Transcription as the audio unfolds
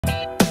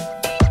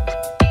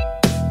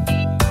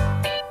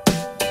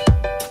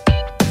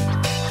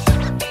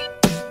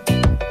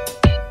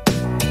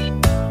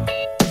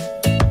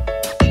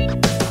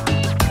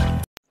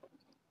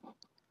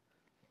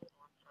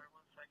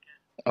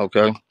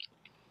Okay.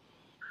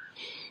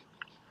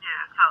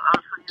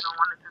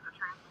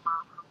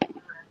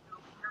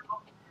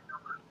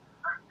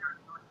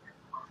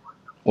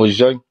 What'd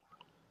you say?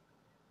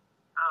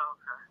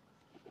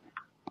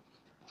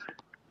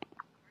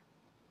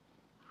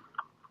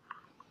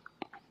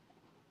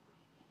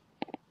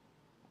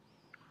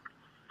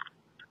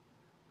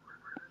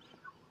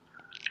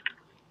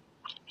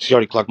 She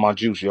already clocked my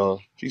juice,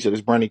 y'all. She said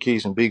it's Brandon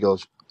Keyz and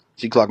Bigos.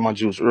 She clocked my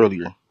juice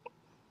earlier.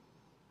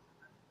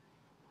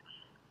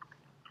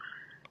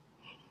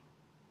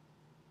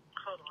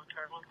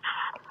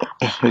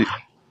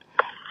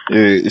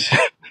 Yeah.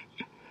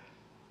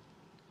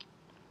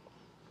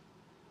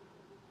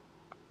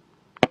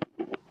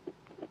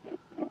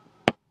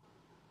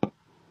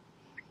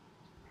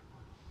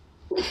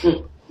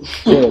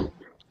 Yeah.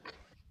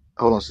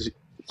 Hold on. She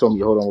told me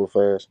to hold on real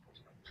fast.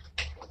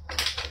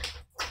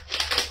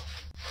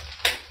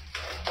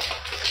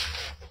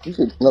 You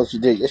said no, she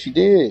did. Yes, she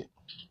did.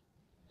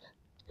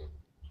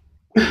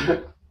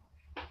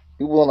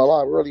 You won a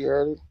lot earlier,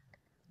 earlier.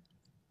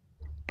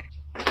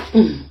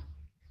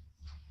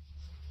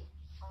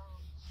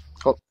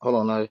 Hold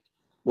on, now.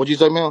 What'd you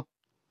say, man?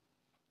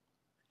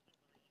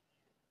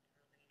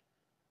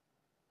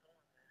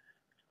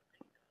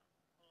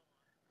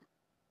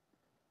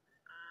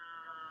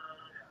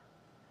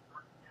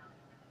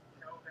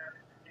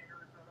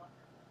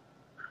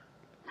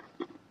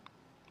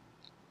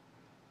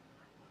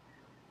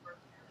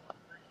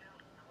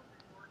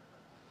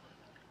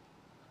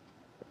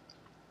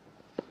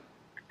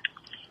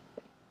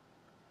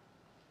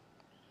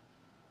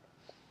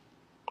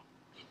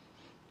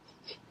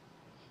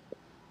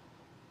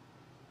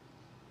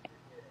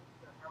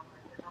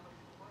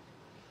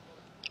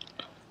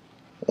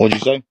 What'd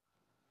you say?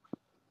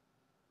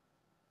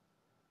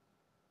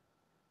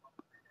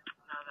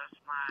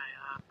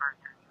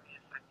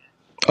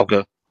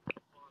 Okay.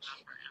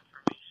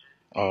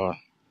 Uh,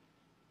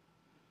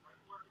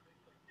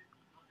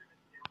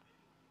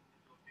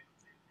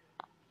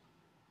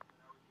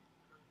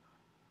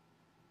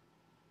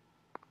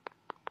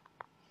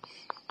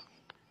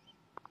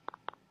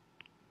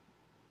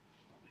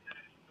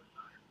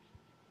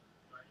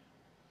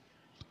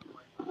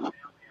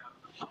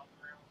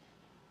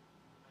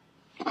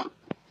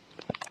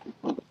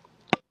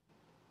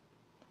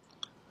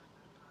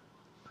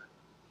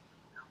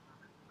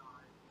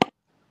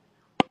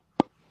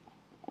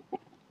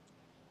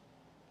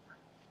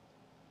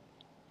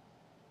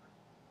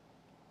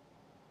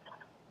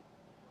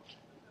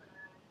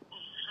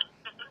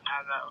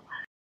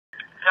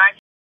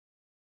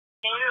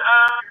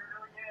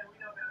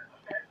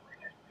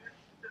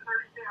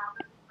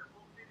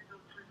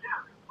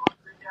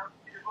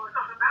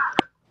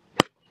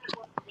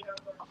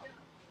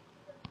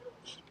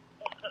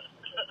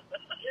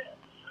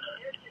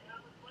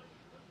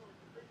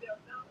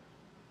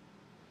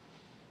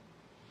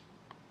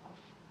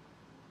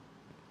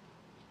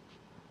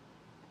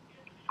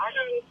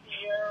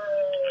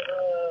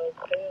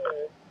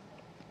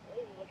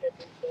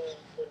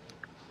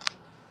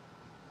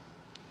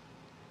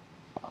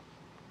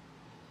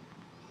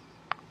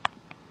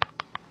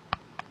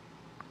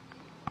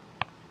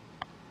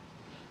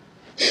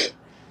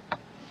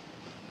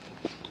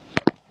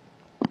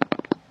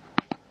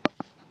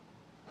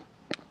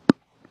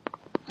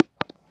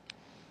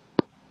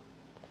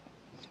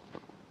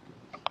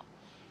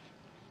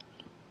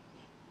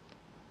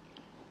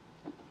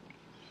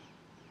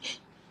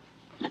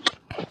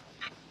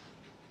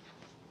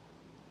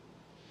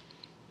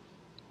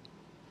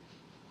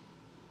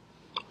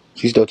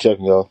 she's still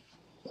checking, y'all.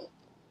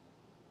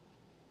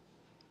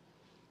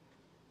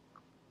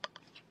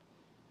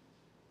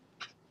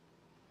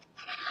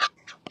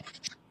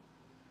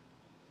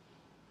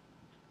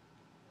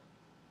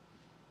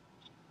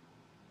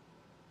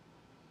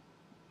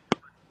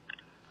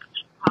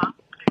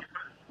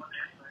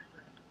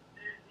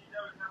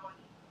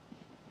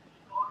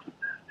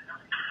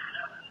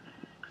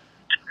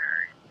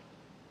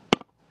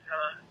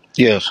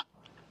 Yes.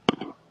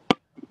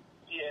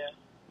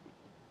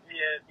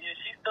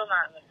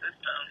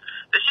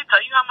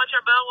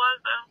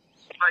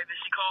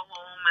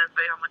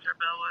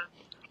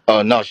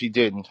 No, she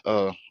didn't.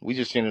 We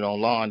just seen it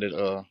online that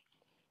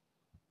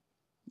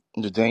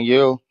the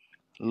Danielle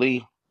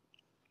Lee,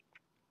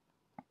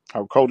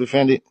 her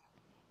co-defendant,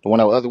 the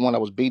other one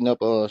that was beating up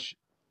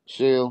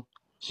Shell,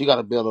 she got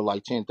a bill of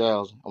like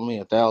 10,000. I mean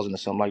 1,000 or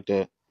something like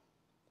that.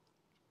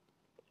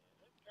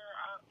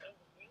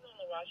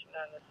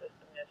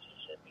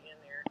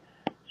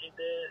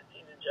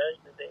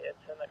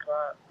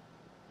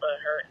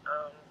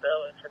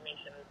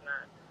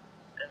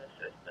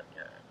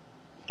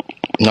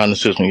 Not in the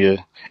system yet.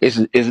 Is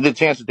it a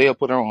chance that they'll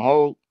put her on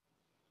hold?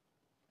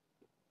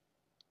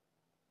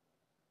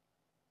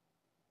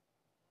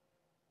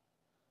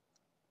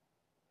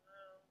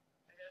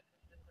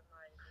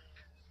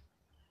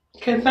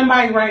 Can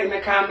somebody write in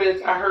the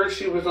comments? I heard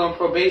she was on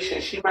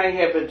probation. She might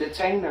have a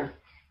detainer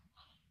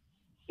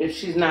if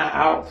she's not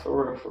out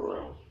for real, for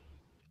real.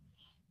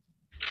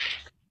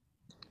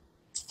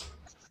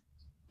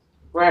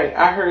 Right.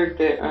 I heard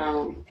that.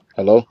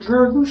 Hello?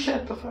 Girl, you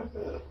shut the fuck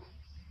up.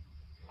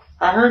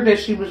 I heard that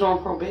she was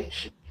on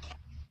probation.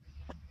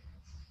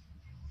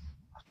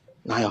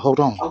 Naya, hold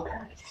on. Okay.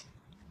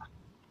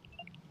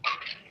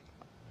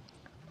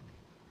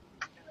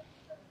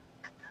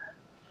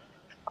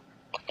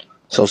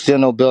 So still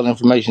no bill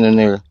information in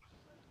there.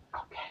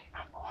 Okay.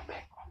 I'm going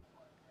back.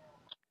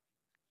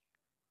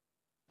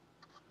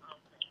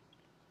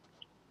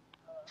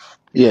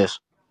 Yes.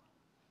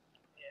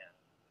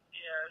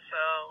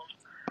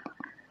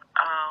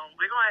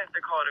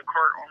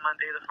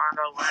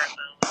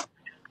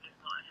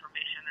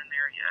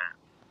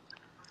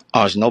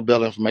 Oh, there's no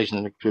bill information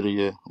in the computer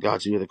yet.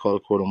 Got you. You have to call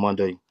the court on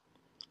Monday.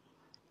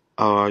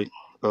 All right.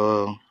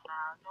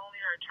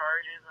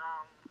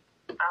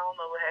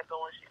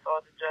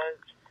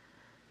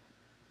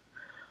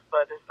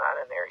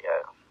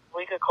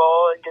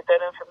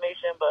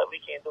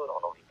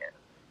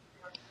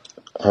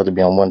 Have to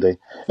be on Monday.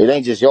 It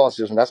ain't just y'all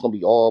system. That's gonna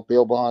be all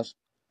bail bonds.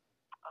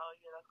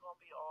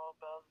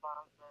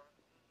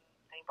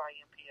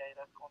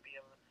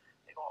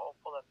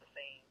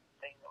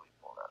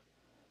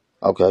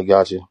 Okay,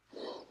 got you.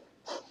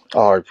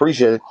 All right,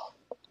 appreciate it.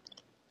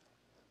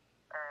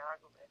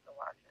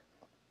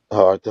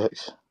 All right,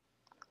 thanks.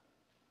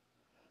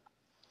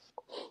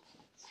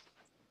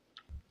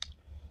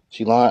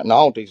 She lying? No, I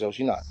don't think so.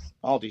 She not.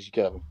 I don't think she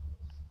Kevin.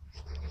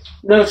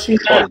 No, she's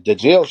Oh, not. the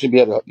jail should be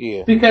able to.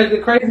 Yeah, Because the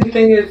crazy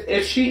thing is,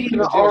 if she even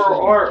the jail should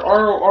let me.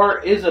 ROR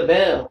is a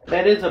bail.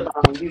 That is a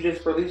bond. You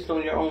just released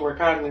on your own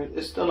recognizance.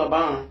 It's still a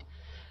bond.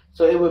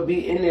 So it would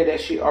be in there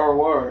that she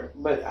ROR.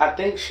 But I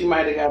think she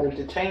might have got a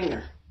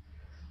detainer.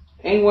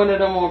 Ain't one of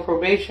them on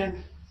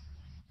probation?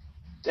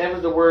 That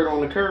was the word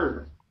on the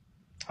curb.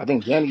 I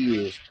think Jenny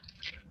is.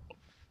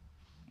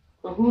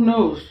 But who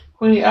knows?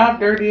 Queen Opp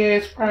dirty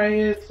ass probably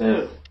is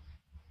too.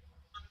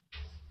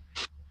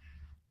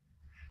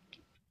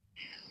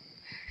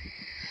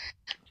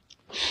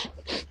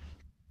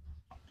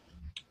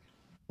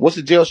 What's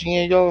the jail she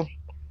in, y'all?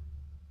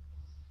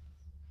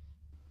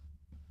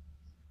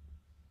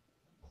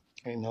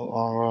 Ain't no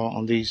RR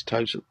on these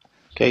types of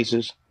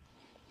cases.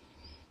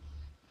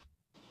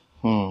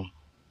 Hmm.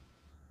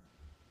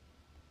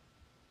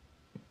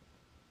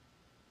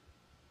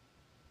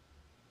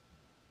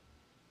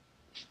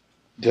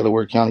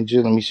 Delaware County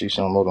Jail. Let me see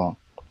something. Hold on.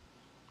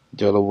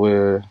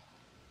 Delaware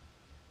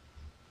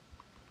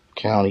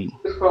County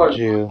It's called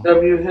Jail.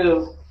 W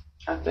Hill,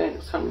 I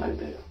think, something like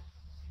that.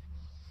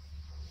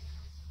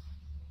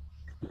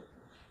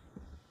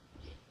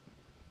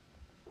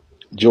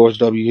 George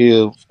W.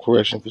 Hill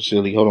Correction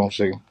Facility. Hold on a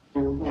second.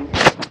 Mm-hmm.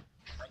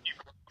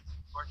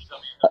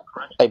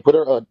 Hey, put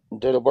her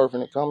date of birth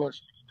in the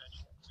comments.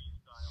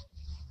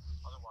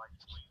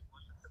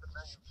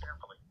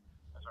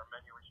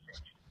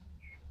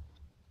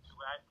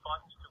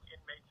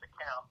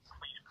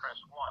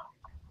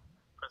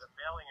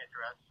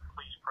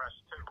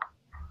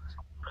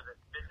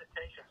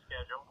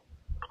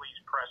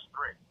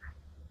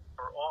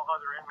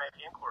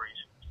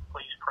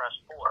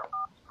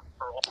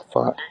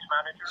 Five,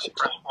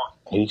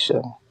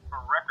 87.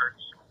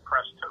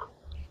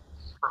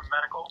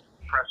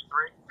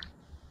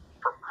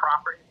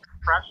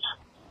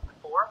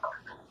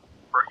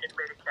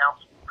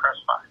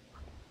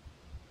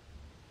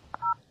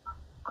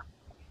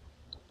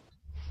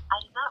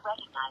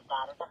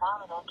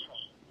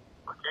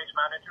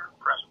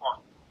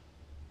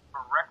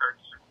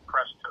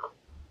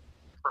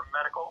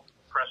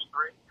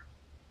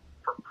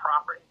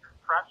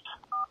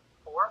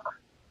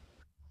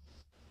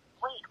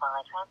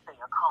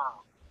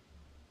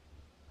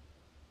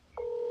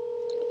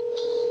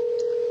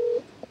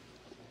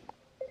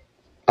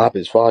 Op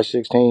is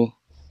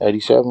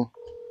 51687.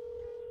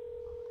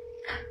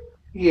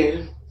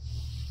 Yeah.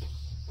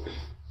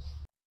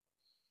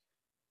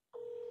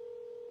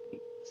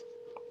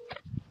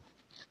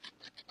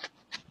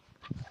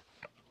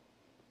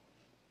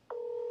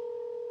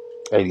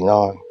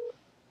 89.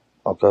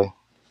 Okay.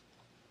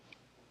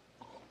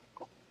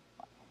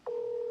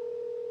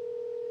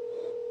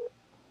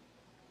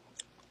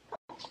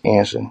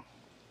 Answer.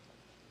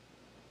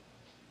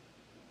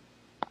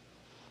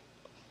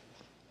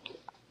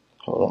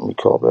 Hold on, let me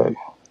call back.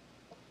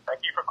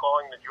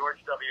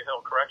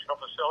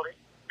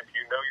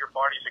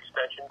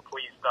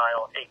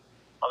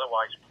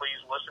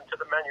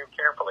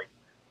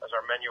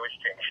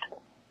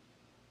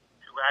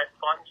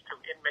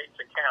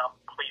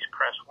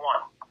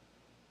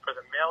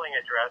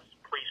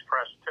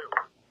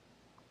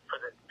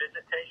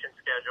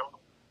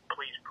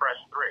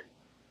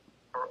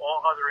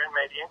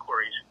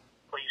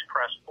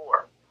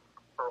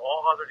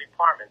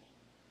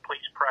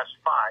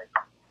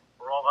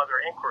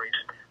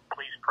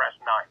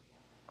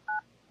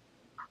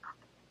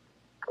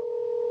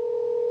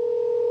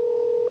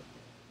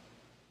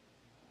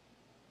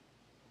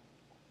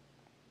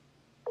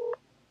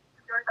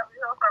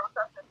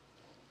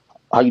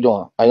 How you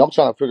doing? Hey, I'm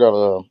trying to figure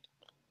out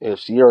if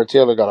Sierra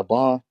Taylor got a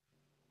bond.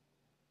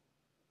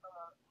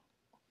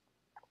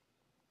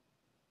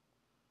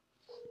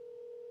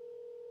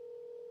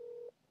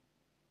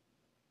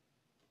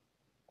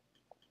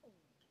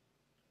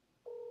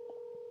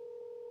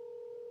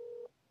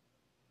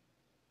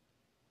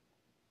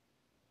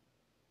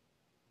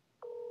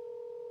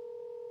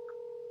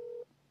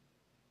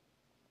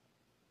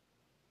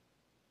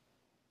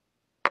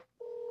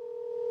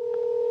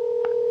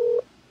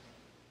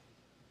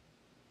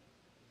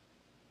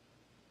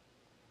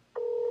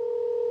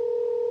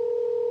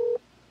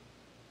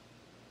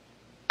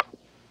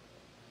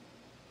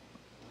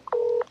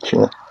 She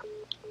not,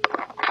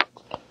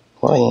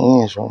 why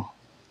ain't answering?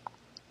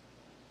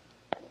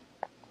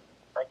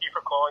 Thank you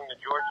for calling the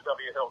George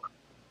W. Hill.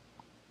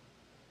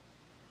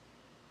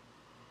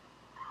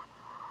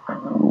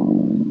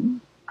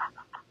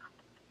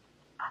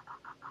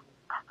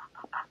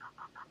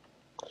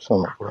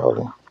 Something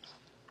probably.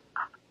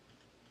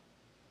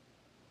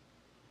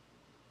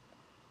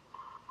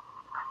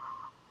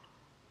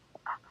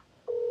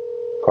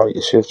 Probably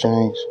your shift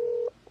change.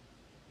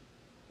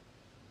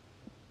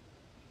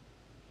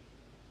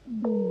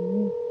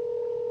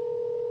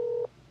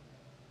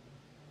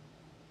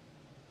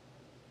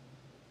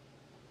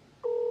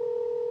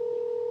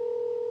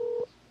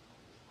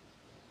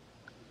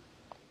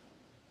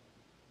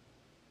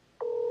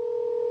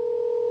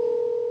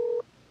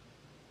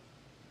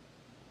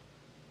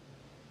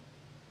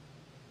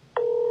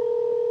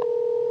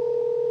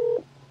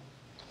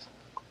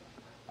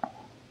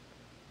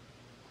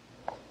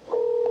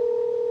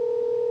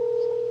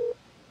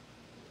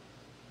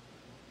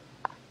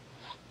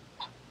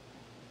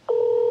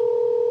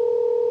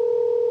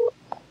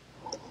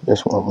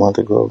 Just 1 month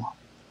ago.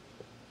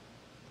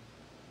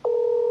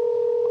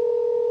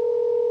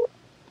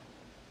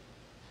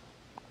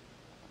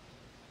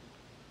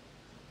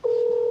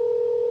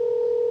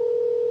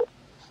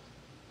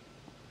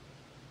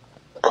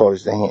 Call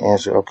this, they ain't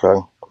answer.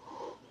 Okay.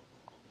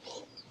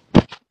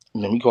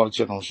 Let me call to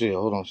check on shit.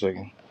 Hold on a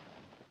second.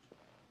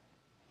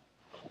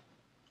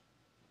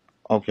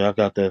 Okay, I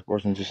got that.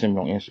 Person just sent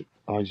me on Insta.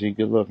 IG,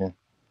 good looking.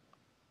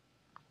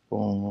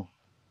 Boom.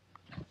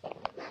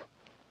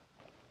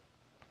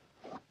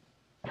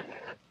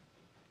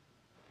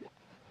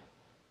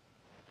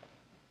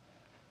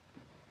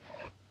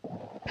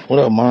 What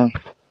up, man?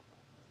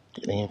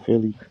 They in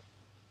Philly.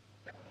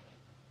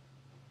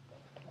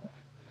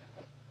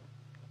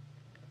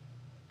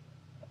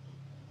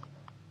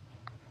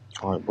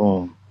 All right,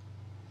 boom.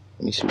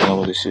 Let me see what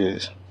number this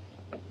is.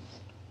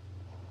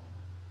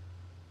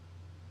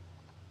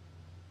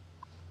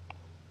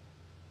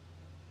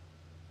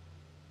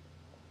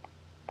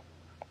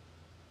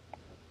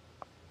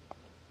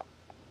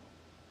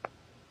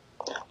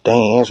 They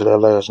ain't answered that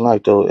last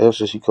night though.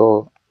 Elsa, she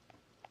called.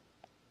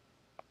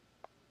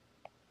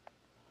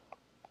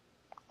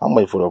 I'm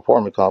waiting for the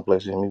apartment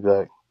complex to hit me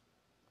back.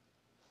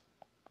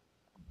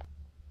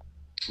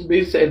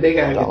 B said they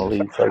gotta get Don't the fuck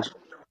leave face.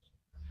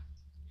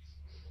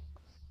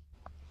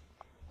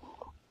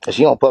 And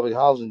she on public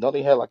housing. Don't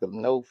they have like a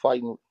no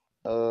fighting?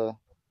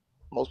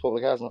 Most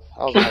public housing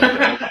have like a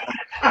no. out.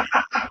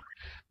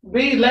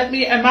 B, let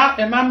me. Am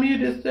I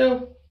muted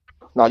still?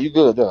 No, you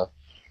good though.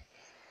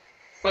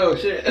 Oh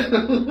shit.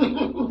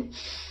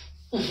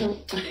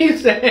 He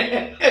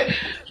said,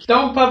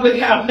 "Don't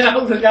public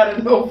housing got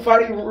a no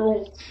fighting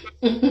rule."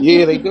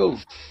 Yeah, they do.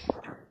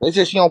 They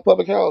said she on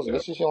public housing. They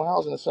said she on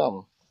housing or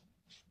something.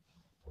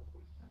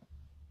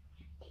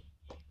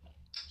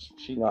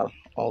 She not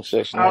on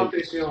Section I don't 8.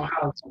 think she on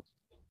housing.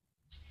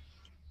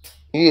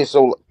 Yeah,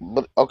 so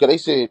but okay, they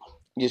said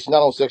yeah, she's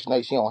not on Section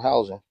 8. She on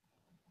housing.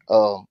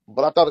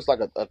 But I thought it's like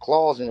a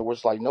clause in it where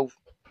it's like no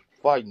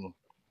fighting.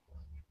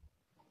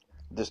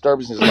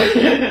 Disturbances is like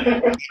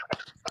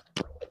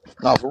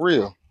no for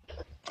real.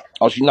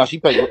 Oh, she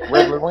pay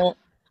regular rent.